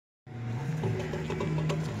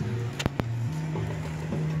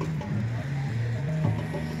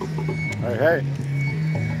Hey, hey.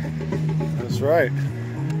 That's right.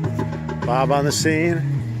 Bob on the scene.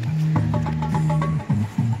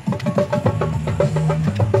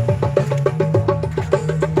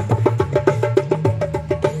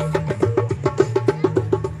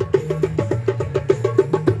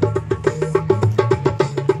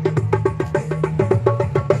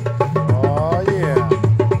 Oh, yeah.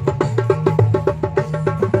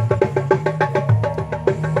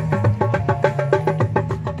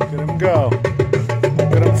 Look at him go.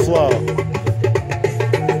 Look at him flow.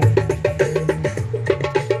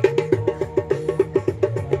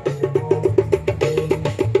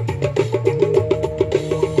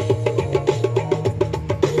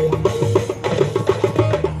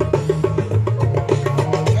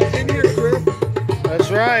 That's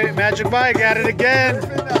right, Magic Mike at it again.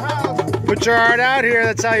 Put your heart out here,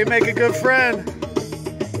 that's how you make a good friend.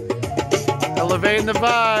 Elevating the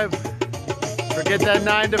vibe. Forget that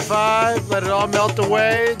 9 to 5, let it all melt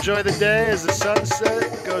away. Enjoy the day as the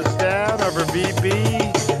sunset goes down over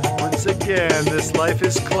VB. Once again, this life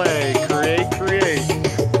is clay. Create, create.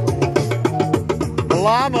 The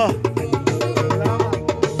llama.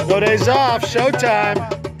 No days off, showtime.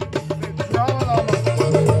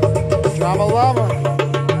 Drama llama.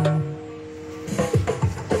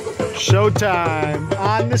 Showtime,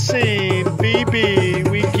 on the scene, BB,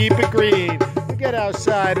 we keep it green. We get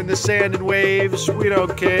outside in the sand and waves, we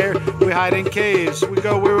don't care. We hide in caves, we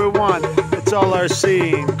go where we want, it's all our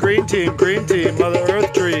scene. Green team, Mother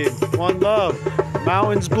Earth dream. One love,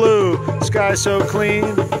 mountains blue, sky so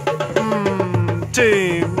clean.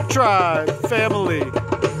 Team, tribe, family.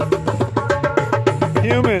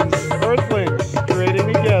 Humans, earthlings, creating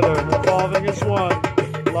together, evolving as one.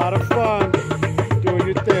 A lot of fun, doing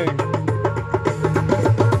your thing.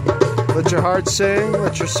 Let your heart sing,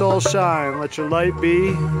 let your soul shine, let your light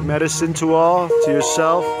be medicine to all, to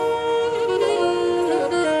yourself.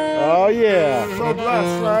 Oh yeah. So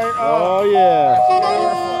blessed, right? Oh yeah.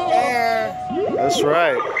 That's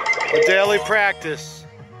right. A daily practice.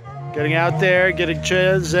 Getting out there, getting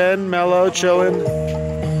zen, mellow, chilling.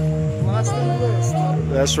 Blessed and blessed.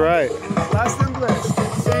 That's right. Blessed and blessed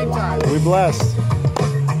at the same time. We blessed.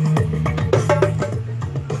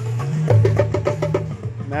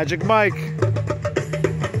 Magic Mike.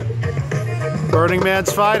 Burning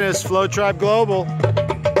Man's finest, Flow Tribe Global.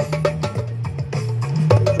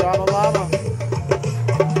 Drama Llama.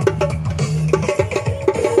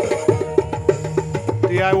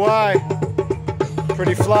 DIY.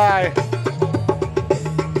 Pretty fly.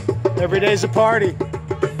 Every day's a party.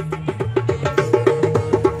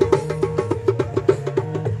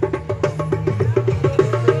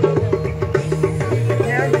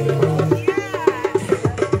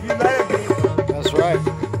 That's right.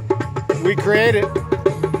 We create it.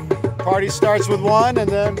 Party starts with one and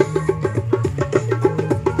then...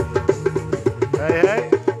 Hey, hey.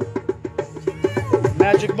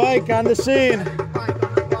 Magic Mike on the scene.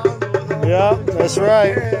 Yeah, that's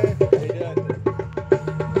right.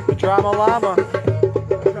 The Drama Llama.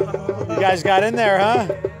 You guys got in there, huh?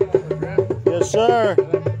 Yes, sir.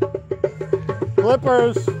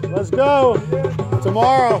 Clippers, let's go.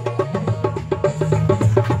 Tomorrow.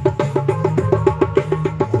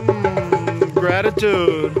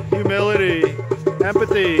 Gratitude, humility,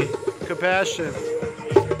 empathy, compassion.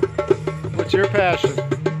 What's your passion?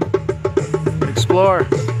 Explore.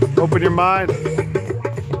 Open your mind.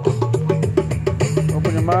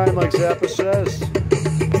 Open your mind, like Zappa says.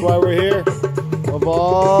 That's why we're here.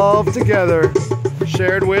 Evolve together.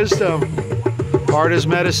 Shared wisdom. Art is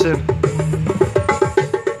medicine.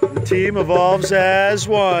 The team evolves as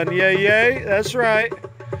one. Yay, yay. That's right.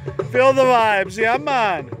 Feel the vibes. Yeah,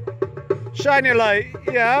 man. Shine your light.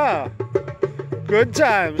 Yeah. Good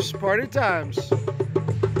times. Party times.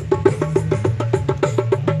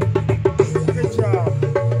 Good job.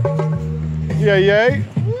 Yeah, yay.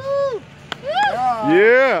 Woo!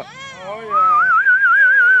 Yeah.